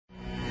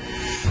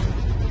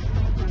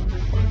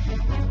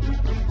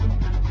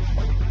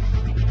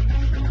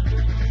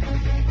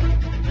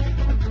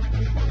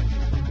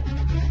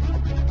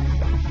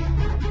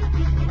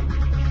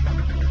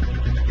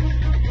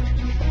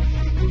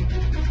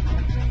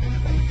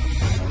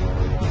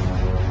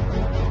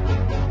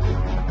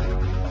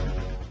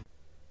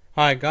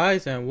Hi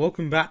guys, and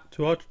welcome back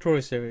to our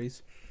tutorial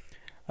series.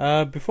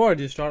 Before I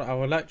do start, I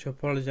would like to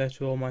apologize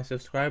to all my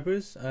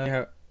subscribers.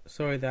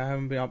 Sorry that I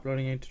haven't been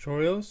uploading any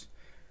tutorials.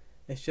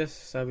 It's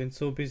just I've been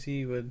so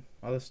busy with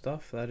other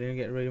stuff that I didn't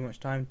get really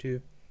much time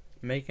to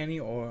make any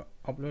or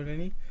upload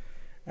any.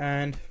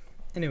 And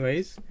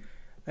anyways,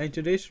 in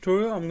today's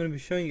tutorial I'm going to be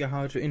showing you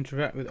how to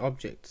interact with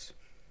objects.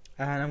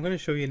 And I'm going to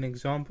show you an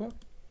example.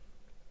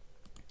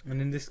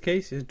 And in this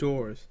case is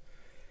doors.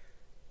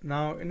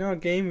 Now in our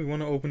game we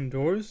want to open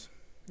doors.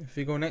 If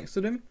we go next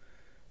to them,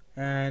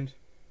 and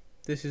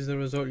this is the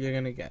result you're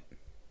going to get.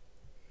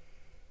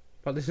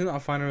 But this is not a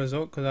final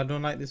result because I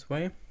don't like this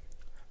way.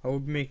 I will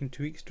be making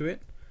tweaks to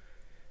it.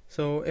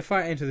 So if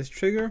I enter this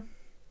trigger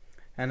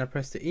and I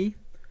press the E,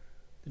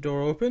 the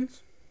door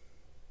opens.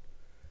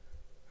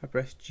 I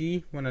press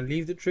G when I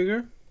leave the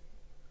trigger.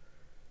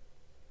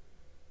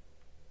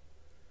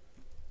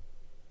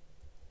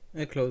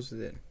 It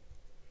closes it.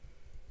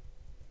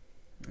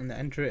 And I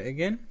enter it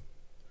again.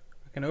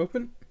 I can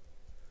open.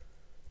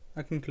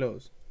 I can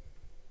close.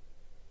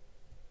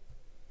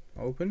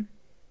 Open.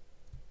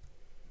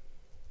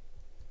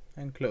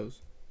 And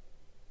close.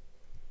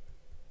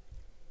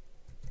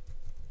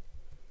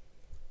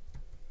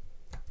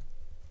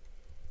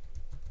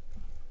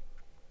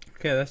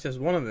 Okay, that's just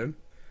one of them.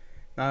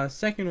 Now the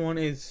second one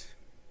is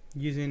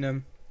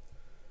using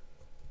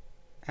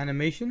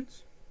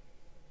animations.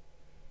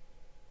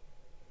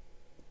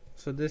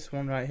 So this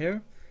one right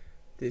here,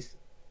 this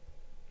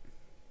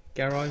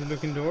garage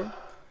looking door.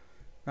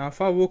 Now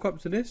if I walk up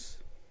to this,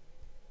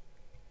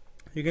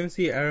 you're going to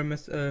see error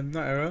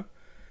not error,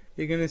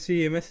 you're going to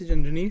see a message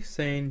underneath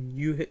saying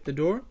you hit the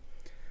door.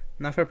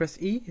 Now if I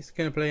press E, it's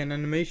going to play an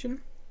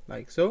animation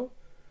like so,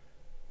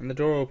 and the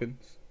door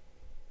opens.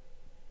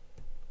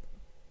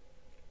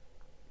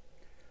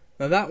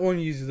 Now that one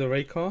uses a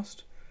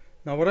raycast.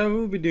 Now what I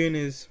will be doing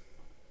is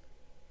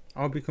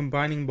I'll be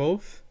combining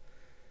both.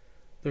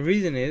 The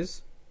reason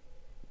is,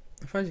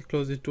 if I just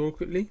close this door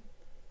quickly,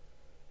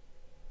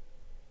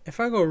 if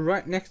I go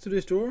right next to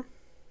this door,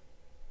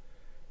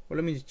 well,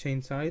 let me just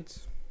change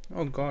sides.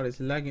 Oh god, it's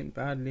lagging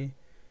badly.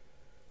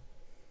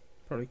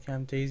 Probably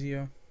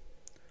Camtasia.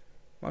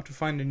 I'll have to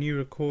find a new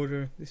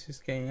recorder. This is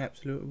getting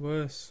absolute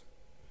worse.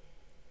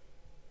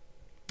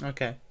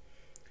 Okay,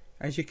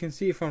 as you can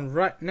see, if I'm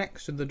right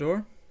next to the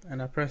door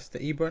and I press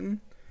the E button,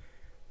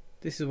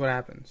 this is what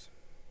happens.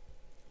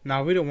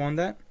 Now we don't want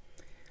that.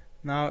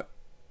 Now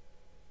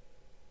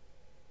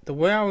the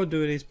way I would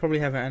do it is probably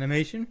have an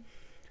animation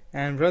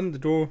and run the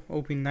door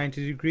open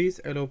 90 degrees.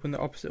 It'll open the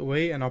opposite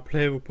way and our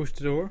player will push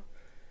the door,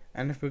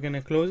 and if we're going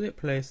to close it,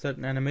 play a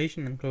certain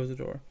animation and close the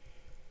door,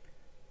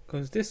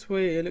 because this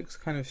way it looks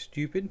kind of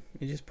stupid.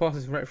 It just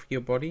passes right through your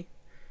body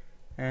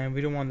and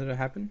we don't want that to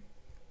happen.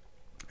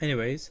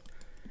 Anyways,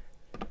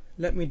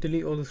 let me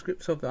delete all the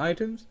scripts of the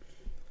items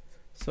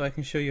so I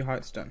can show you how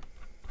it's done.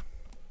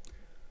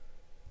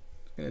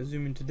 I'm going to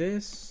zoom into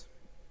this.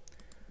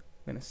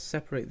 I'm going to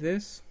separate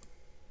this.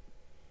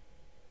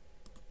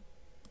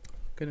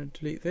 Going to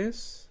delete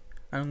this,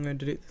 and I'm going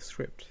to delete the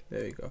script.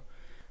 There you go.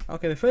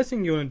 Okay, the first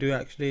thing you want to do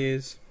actually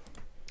is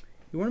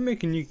you want to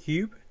make a new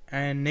cube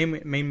and name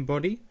it main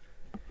body,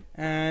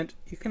 and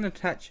you can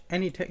attach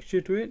any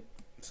texture to it,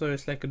 so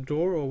it's like a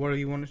door or whatever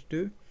you want it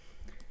to do.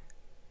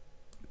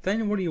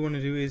 Then what you want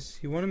to do is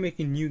you want to make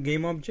a new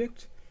game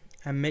object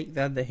and make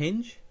that the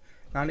hinge.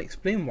 Now I'll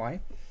explain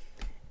why.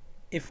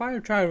 If I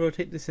try to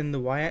rotate this in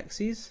the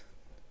y-axis,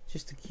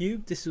 just a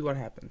cube, this is what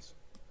happens.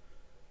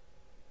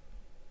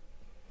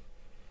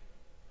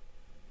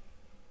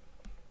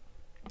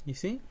 You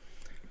see?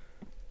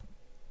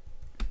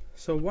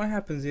 So what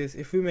happens is,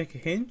 if we make a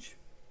hinge,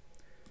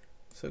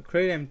 so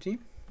create empty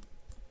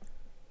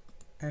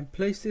and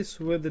place this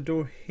where the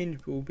door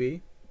hinge will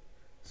be.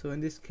 So in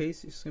this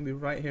case it's going to be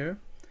right here.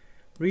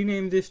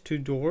 Rename this to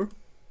door.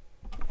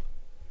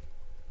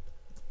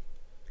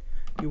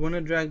 You want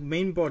to drag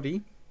main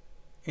body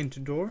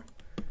into door,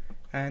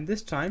 and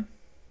this time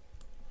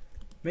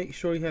make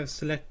sure you have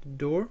selected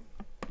door,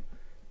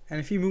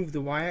 and if you move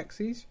the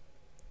y-axis,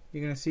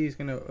 you're going to see it's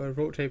going to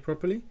rotate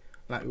properly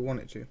like we want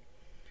it to.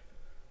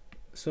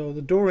 So the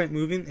door ain't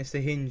moving, it's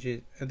the hinge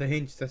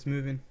that's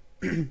moving.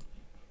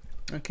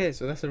 Okay,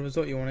 so that's the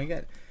result you want to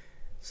get.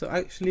 So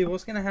actually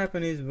what's going to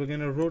happen is we're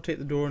going to rotate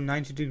the door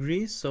 90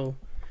 degrees, so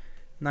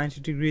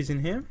 90 degrees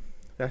in here,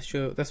 that's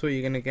what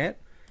you're going to get.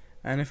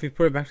 And if we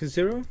put it back to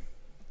 0,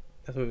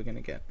 that's what we're going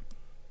to get.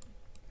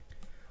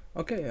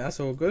 Okay, that's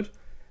all good.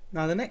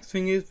 Now the next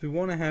thing is we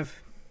want to have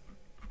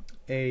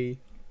a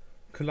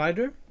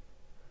collider.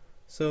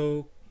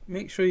 So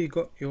make sure you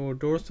got your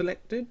door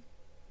selected,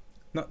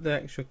 not the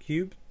actual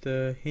cube,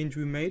 the hinge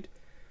we made,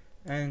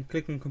 and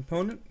click on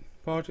component,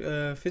 part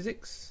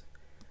physics,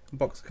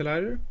 box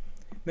collider.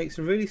 Makes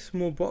a really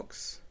small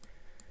box.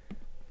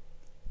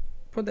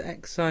 Put the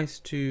X size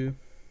to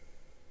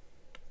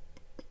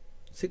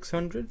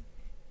 600.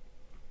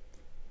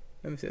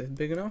 Let me see if that's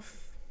big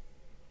enough.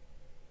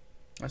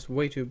 That's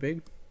way too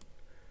big.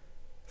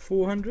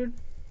 400.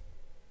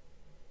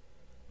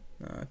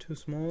 Too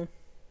small.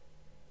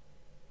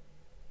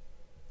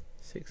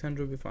 600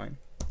 will be fine,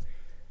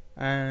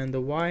 and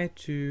the Y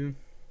to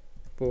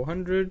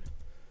 400,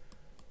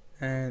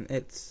 and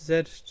it's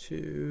Z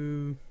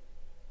to,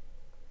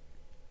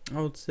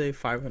 I would say,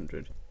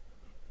 500.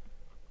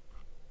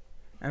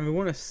 And we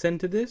want to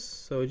center this,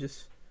 so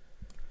just,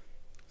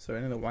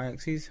 sorry, not the Y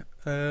axis,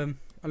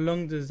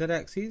 along the Z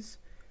axis,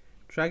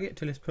 drag it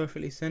till it's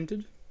perfectly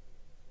centered,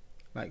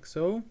 like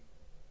so.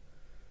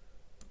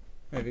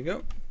 There we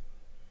go.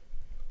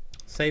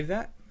 Save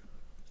that.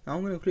 Now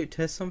I'm going to quickly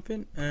test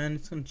something, and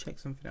it's going to check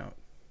something out.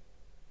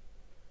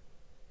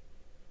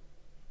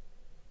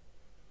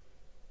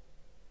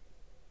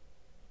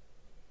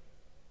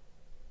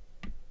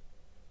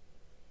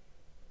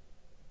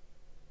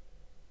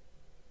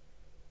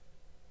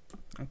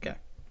 Okay.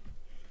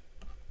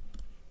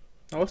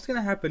 Now what's going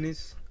to happen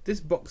is this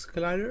box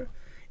collider,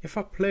 if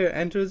our player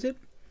enters it,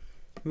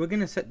 we're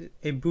going to set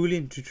a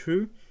boolean to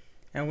true,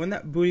 and when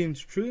that boolean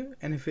is true,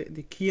 and if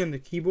the key on the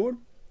keyboard,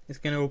 it's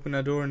going to open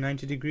a door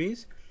 90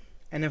 degrees,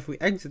 and if we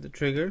exit the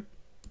trigger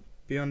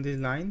beyond these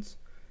lines,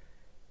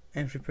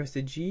 and if we press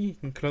the G, you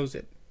can close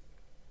it.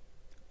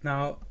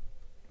 Now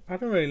I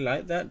don't really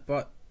like that,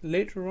 but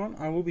later on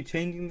I will be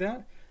changing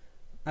that.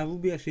 I will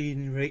be actually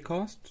using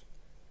raycast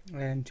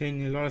and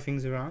changing a lot of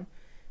things around.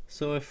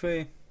 So if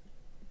we're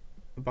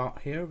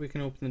about here, we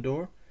can open the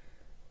door,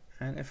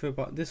 and if we're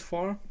about this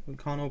far, we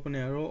can't open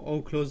it at all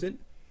or close it,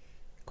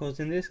 because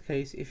in this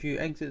case, if you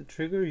exit the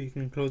trigger, you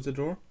can close the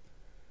door,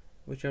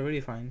 which I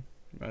really find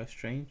rather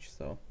strange.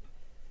 So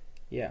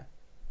yeah.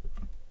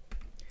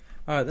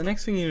 Alright, the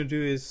next thing you want to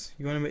do is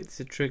you want to make this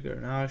a trigger.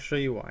 Now I'll show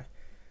you why.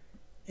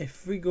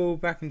 If we go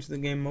back into the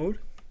game mode,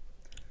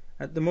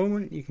 at the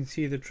moment you can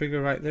see the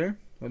trigger right there,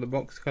 or the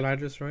box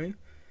collider, sorry.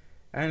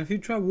 And if you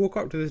try to walk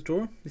up to this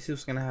door, this is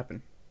what's going to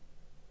happen.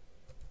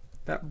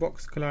 That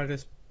box collider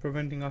is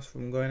preventing us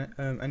from going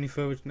any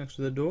further next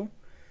to the door.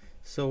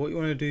 So what you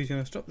want to do is you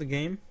want to stop the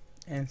game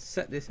and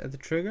set this as the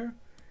trigger,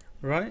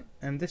 run it,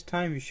 and this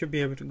time you should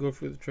be able to go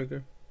through the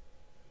trigger.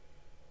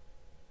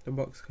 The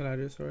box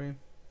collider, sorry.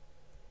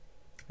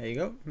 There you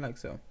go, like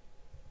so.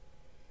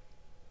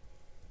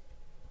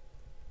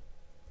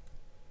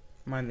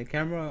 Mind the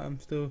camera, I'm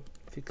still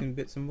fixing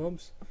bits and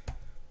bobs.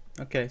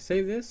 Okay,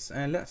 save this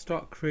and let's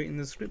start creating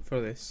the script for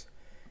this.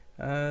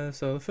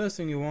 So the first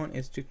thing you want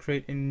is to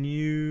create a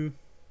new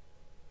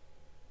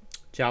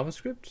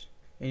JavaScript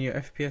in your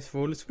FPS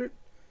folder script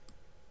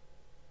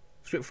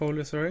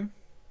folder, sorry.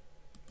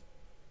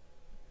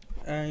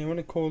 And you want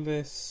to call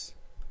this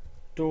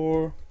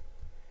door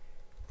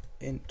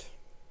enter,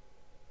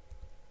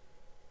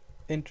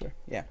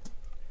 yeah,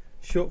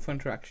 short for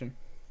interaction.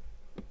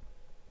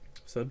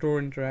 So door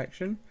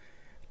interaction.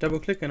 Double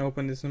click and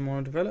open this and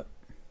want to develop.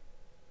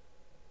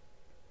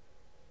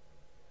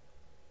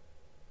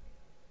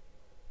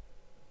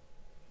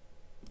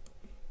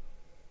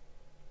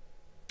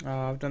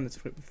 I've done this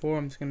script before.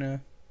 I'm just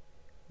gonna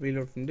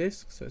reload from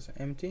disk, so it's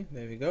empty.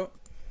 There we go.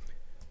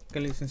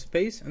 Gonna leave some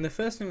space, and the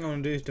first thing I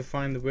want to do is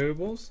define the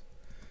variables.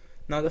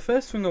 Now the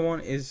first thing I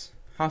want is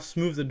how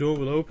smooth the door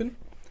will open.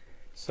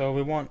 So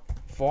we want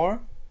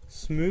var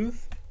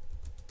smooth.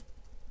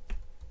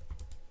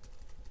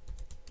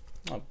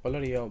 Oh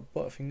bloody hell,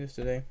 butterfingers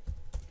today.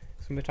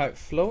 It's gonna be type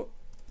float.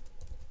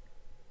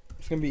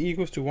 It's gonna be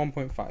equals to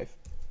 1.5.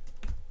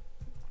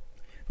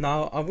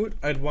 Now I would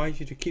advise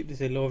you to keep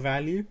this a low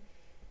value,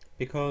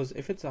 because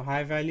if it's a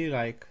high value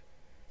like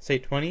say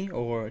 20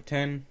 or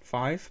 10,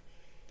 5,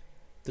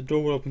 the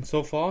door will open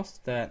so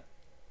fast that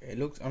it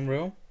looks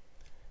unreal.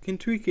 You can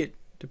tweak it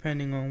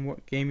depending on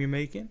what game you're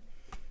making,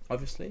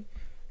 obviously.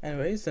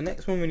 Anyways, the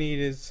next one we need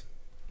is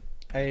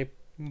a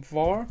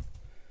var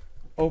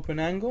open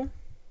angle.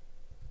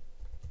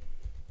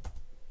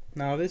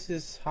 Now this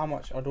is how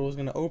much our door is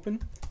going to open.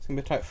 It's going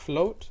to be type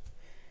float,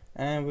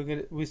 and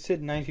we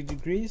set 90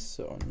 degrees,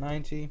 so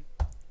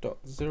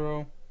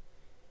 90.0,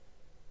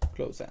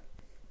 close that.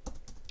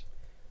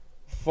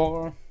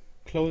 var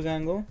close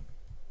angle,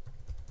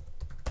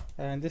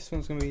 and this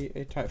one's going to be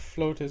a type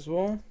float as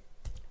well,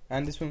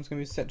 and this one's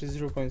going to be set to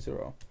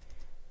 0.0,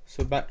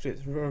 so back to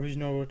its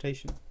original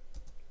rotation.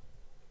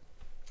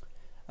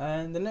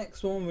 And the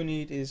next one we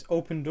need is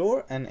open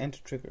door and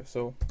enter trigger.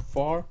 So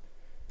var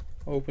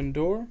open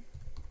door,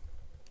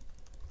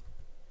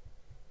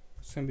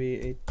 it's going to be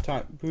a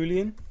type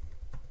boolean,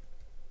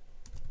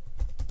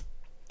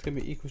 it's going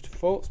to be equals to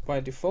false by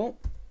default.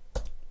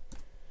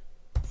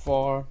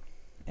 var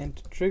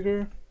enter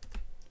trigger,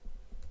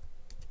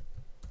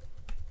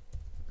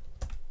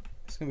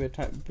 it's going to be a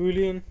type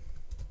boolean,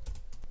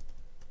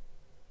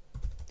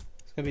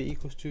 it's going to be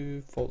equals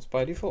to false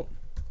by default.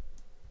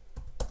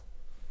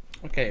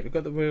 Okay, we've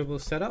got the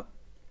variables set up.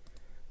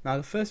 Now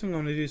the first thing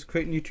I'm going to do is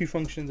create new two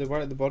functions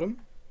right at the bottom.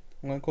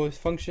 I'm going to call this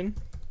function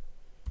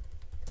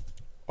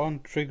on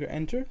trigger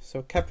enter,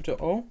 so capital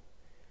O,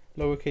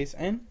 lowercase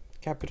n,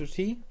 capital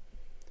T,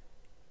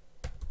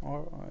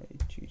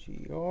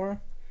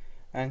 R-I-G-G-R,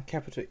 and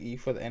capital E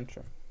for the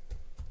enter.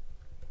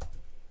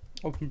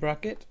 Open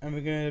bracket, and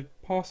we're going to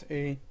pass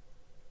a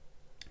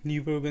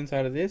new variable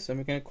inside of this, and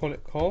we're going to call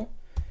it call,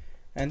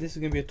 and this is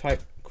going to be a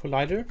type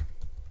collider.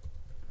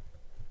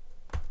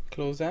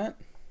 close that,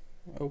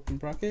 open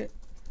bracket,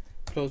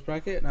 close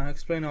bracket, and I'll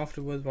explain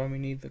afterwards why we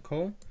need the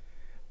call,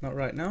 not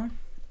right now.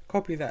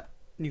 Copy that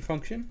new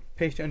function,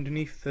 paste it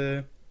underneath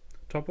the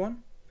top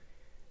one,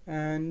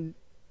 and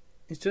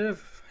instead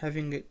of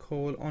having it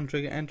called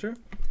onTrigger enter,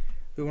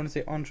 we want to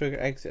say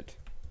onTrigger exit.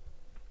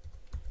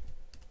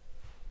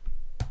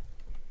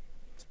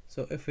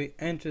 So if we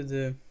enter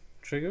the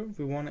trigger,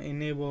 we want to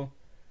enable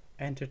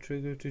enter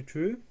trigger to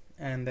true,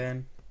 and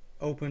then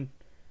open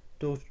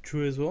door to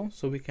true as well,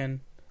 so we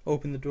can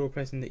open the door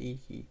pressing the E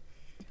key.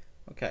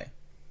 Okay.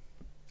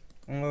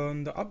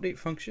 On the update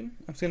function,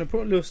 I'm just going to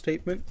put a little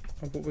statement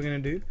of what we're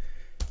going to do.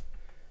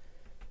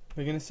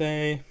 We're going to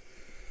say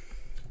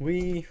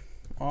we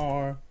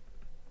are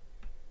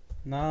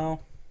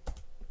now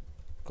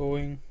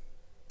going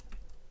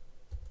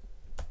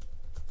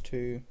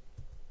to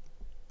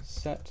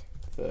set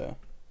the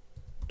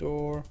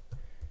door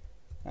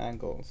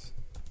angles.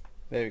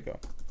 There we go.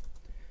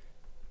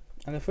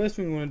 And the first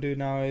thing we want to do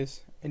now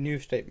is a new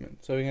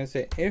statement. So we're going to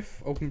say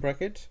if open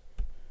bracket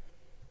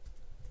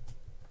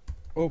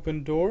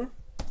open door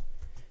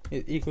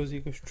is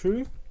equals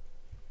true.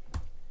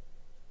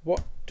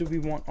 What do we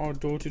want our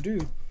door to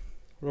do?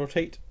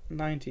 Rotate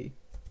 90.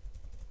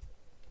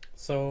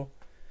 So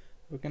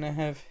we're going to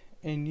have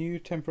a new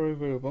temporary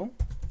variable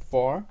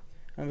for,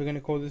 and we're going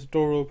to call this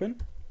door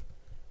open,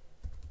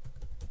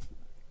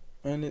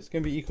 and it's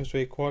going to be equals to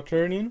a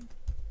quaternion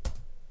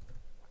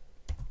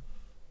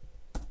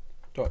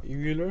dot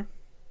Euler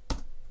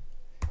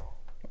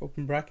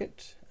open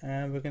bracket,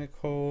 and we're going to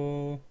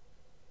call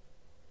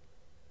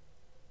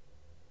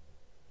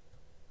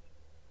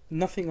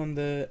nothing on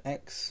the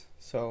x,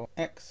 so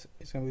x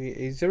is going to be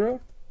a 0.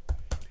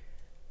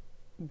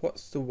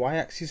 What's the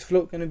y-axis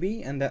float going to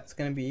be? And that's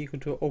going to be equal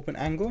to open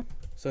angle,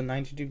 so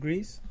 90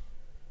 degrees,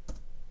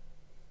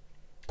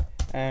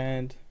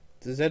 and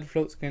the z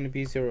float's going to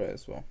be 0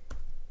 as well.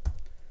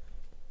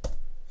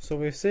 So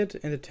we've said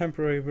in the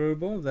temporary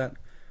variable that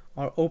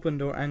our open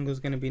door angle is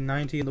going to be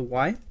 90 in the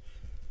y,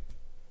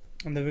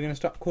 and then we're going to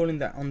start calling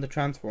that on the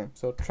transform.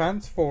 So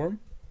transform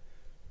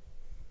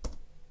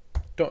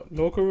dot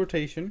local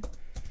rotation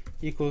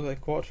equals a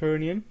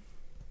quaternion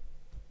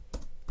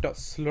dot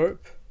slurp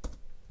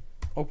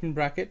open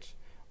bracket,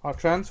 our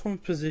transform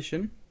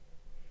position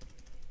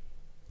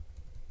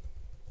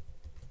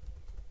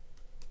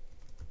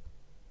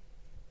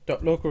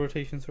dot local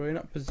rotation, sorry,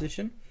 not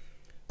position,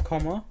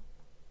 comma,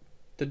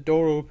 the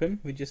door open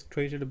we just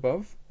created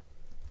above,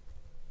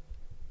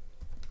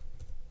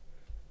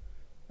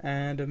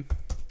 and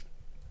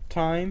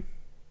time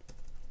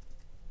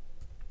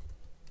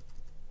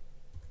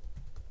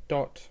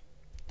dot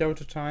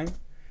delta time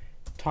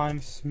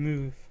times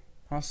smooth,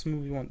 how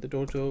smooth you want the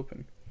door to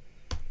open.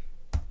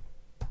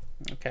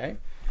 Okay,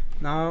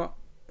 now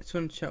I just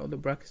want to check all the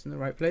brackets in the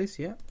right place.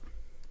 Yeah,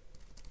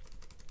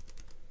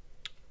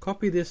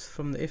 copy this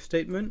from the if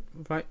statement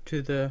right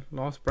to the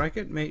last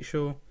bracket. Make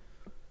sure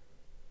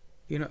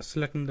you're not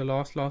selecting the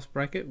last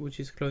bracket, which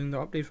is closing the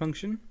update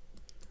function,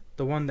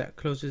 the one that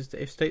closes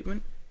the if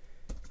statement.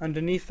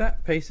 Underneath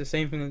that, paste the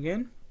same thing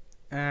again,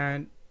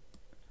 and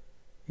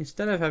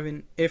instead of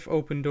having if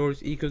open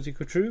doors equals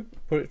true,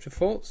 put it to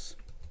false,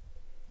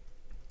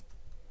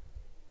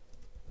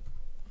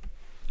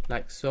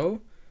 like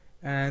so.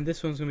 And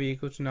this one's going to be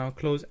equal to now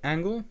close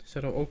angle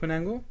instead of open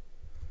angle,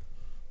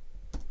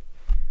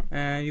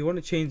 and you want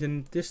to change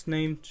this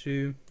name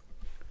to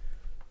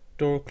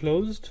door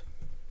closed.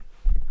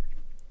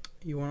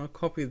 You want to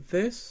copy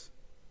this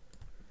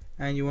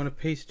and you want to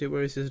paste it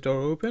where it says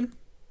door open.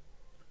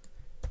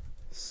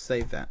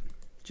 Save that.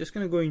 Just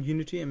going to go in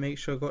Unity and make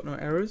sure I got no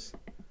errors.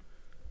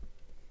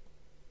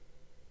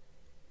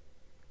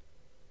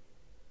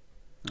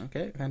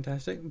 Okay,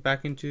 fantastic.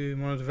 Back into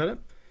MonoDevelop.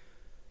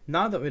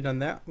 Now that we've done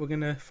that, we're going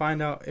to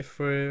find out if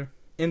we're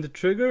in the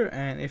trigger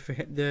and if we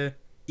hit the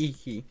E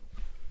key.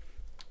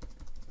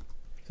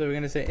 So we're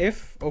going to say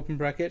if open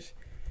bracket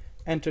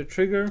enter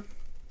trigger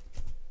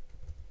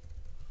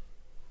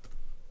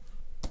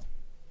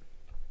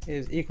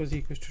is equals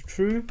to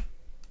true,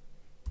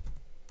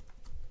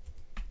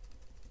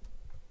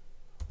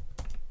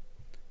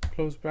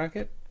 close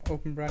bracket,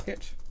 open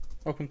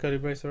curly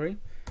brace, sorry,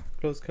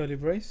 close curly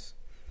brace.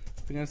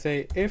 We're going to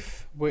say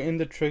if we're in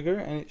the trigger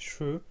and it's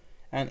true,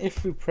 and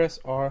if we press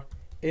our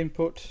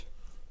input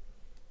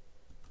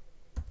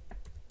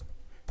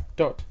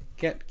dot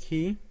get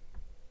key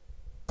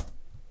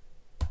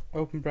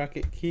open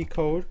bracket key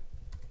code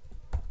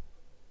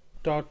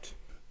dot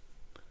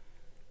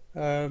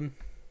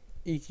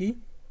E key,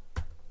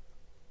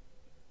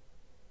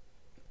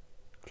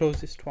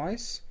 close this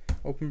twice,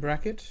 open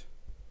bracket,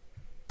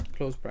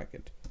 close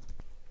bracket.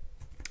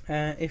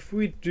 And if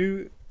we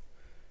do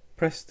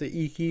press the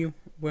E key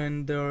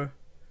when the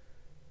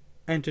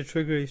enter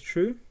trigger is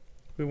true,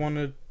 we want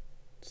to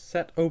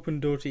set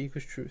open door to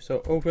equals true.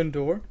 So open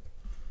door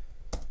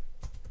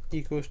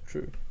equals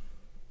true,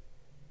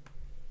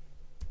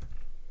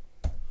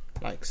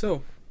 like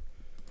so.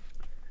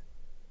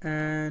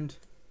 And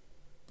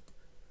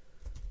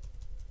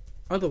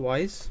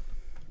otherwise,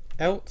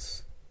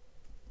 else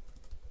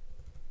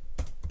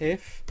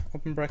if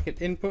open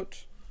bracket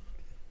input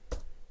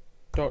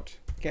dot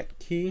get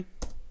key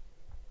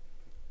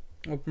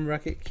open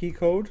bracket key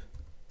code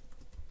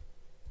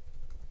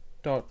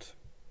dot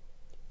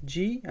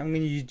G. I'm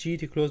going to use G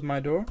to close my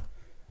door.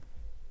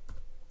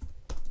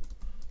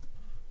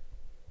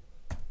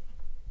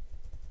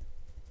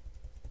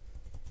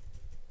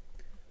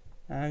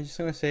 I'm just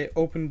going to say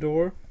open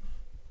door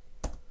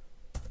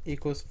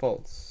equals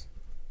false.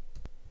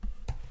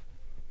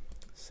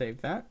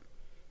 Save that.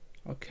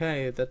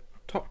 Okay, the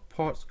top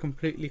part's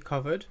completely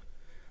covered.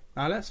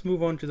 Now let's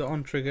move on to the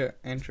on trigger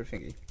enter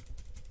thingy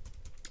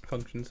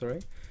function.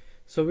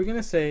 So we're going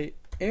to say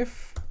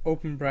if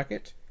open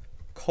bracket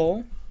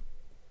call.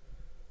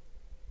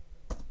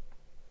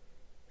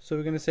 So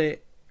we're going to say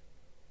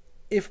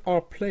if our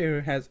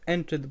player has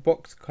entered the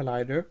box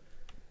collider,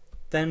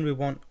 then we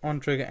want on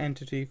trigger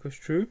enter to equals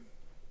true.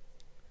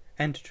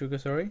 Enter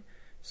trigger,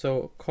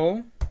 So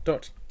call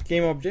dot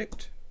game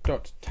object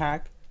dot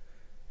tag.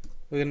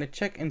 We're going to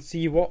check and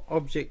see what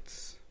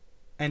objects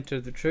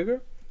enter the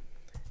trigger,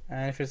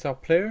 and if it's our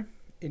player,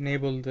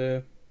 enable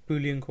the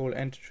boolean called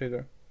enter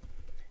trigger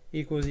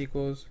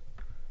equals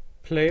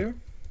player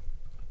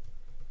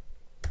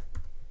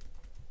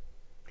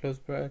close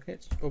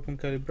brackets open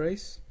curly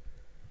brace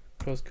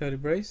close curly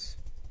brace.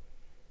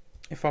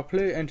 If our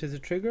player enters the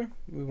trigger,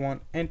 we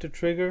want enter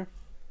trigger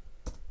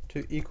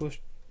to equals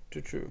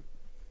to true.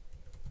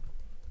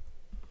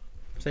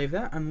 Save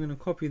that. I'm going to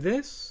copy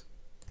this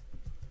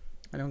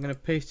and I'm going to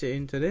paste it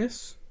into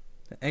this,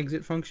 the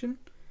exit function,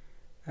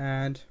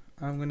 and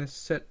I'm going to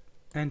set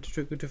enter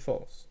trigger to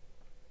false.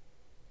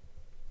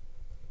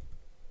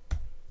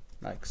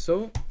 Like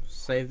so.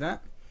 Save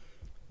that.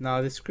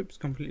 Now this script's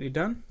completely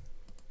done.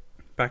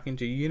 Back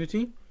into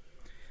Unity.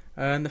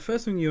 And the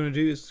first thing you want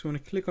to do is you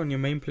want to click on your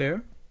main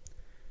player,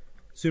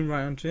 zoom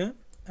right onto it,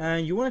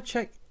 and you want to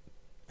check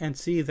and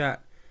see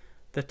that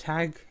the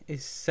tag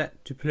is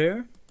set to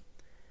player.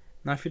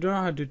 Now if you don't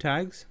know how to do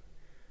tags,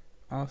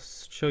 I'll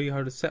show you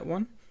how to set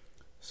one.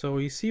 So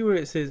you see where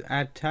it says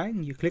add tag,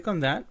 you click on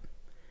that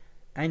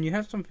and you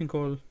have something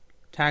called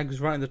tags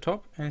right at the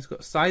top, and it's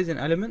got size and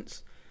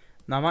elements.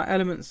 Now my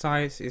element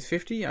size is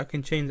 50, I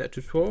can change that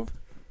to 12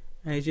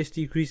 and it just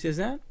decreases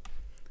that.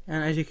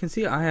 And as you can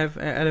see, I have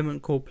an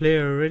element called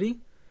player already.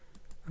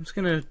 I'm just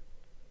gonna,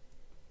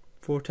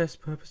 for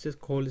test purposes,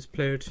 call this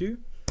player 2,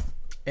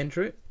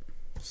 enter it,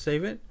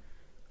 save it,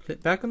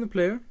 click back on the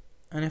player,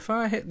 and if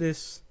I hit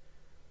this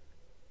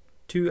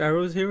 2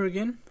 arrows here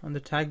again on the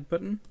tag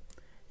button,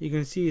 you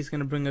can see it's going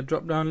to bring a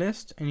drop down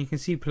list, and you can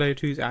see player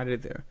 2 is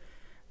added there.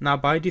 Now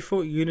by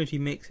default, Unity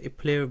makes a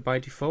player by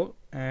default,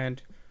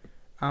 and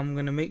I'm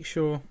going to make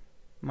sure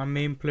my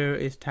main player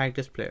is tagged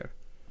as player.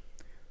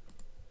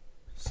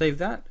 Save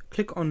that,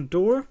 click on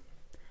door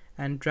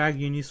and drag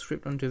your new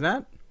script onto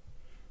that,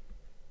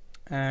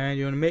 and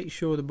you want to make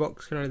sure the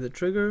box collider the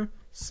trigger,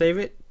 save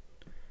it,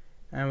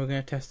 and we're going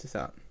to test this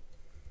out.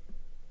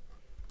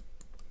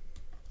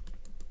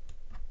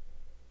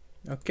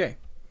 Okay,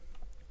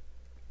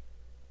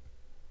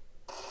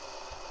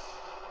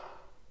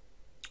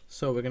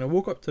 so we're going to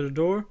walk up to the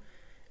door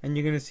and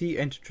you're going to see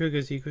enter trigger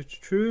is equal to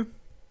true.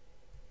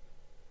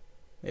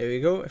 There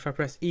we go. If I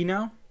press E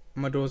now,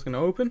 my door is going to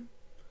open.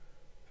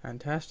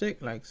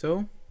 Fantastic, like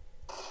so.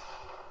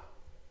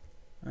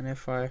 And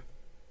if I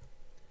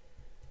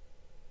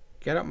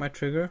get up my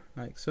trigger,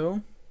 like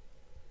so,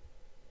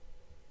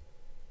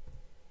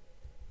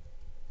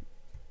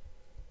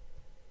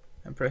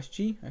 and press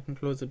G, I can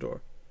close the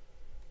door.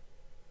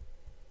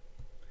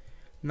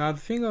 Now the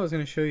thing I was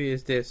going to show you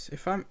is this.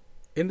 If I'm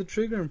in the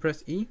trigger and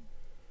press E,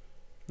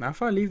 now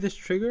if I leave this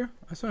trigger,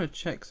 I just want to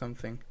check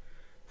something.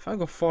 If I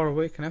go far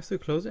away, can I still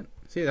close it?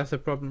 See, that's a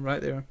problem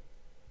right there.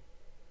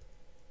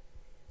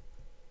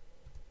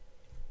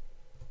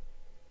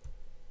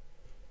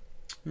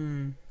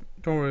 Don't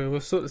worry, we'll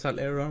sort this out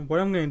later on. What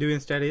I'm going to do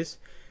instead is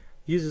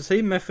use the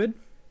same method,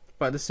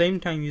 but at the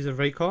same time use a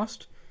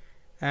raycast.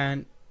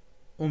 And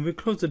when we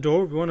close the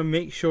door, we want to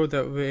make sure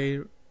that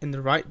we're in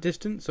the right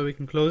distance so we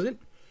can close it.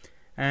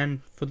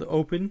 And for the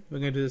open, we're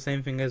going to do the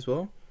same thing as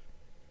well.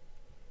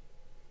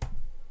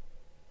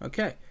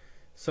 Okay,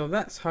 so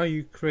that's how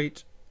you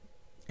create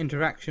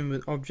interaction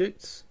with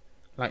objects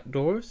like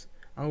doors.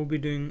 I will be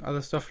doing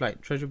other stuff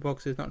like treasure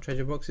boxes, not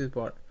treasure boxes,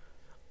 but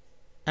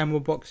ammo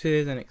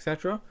boxes and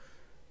etc.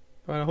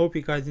 But I hope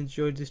you guys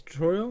enjoyed this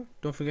tutorial.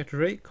 Don't forget to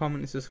rate,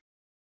 comment and subscribe.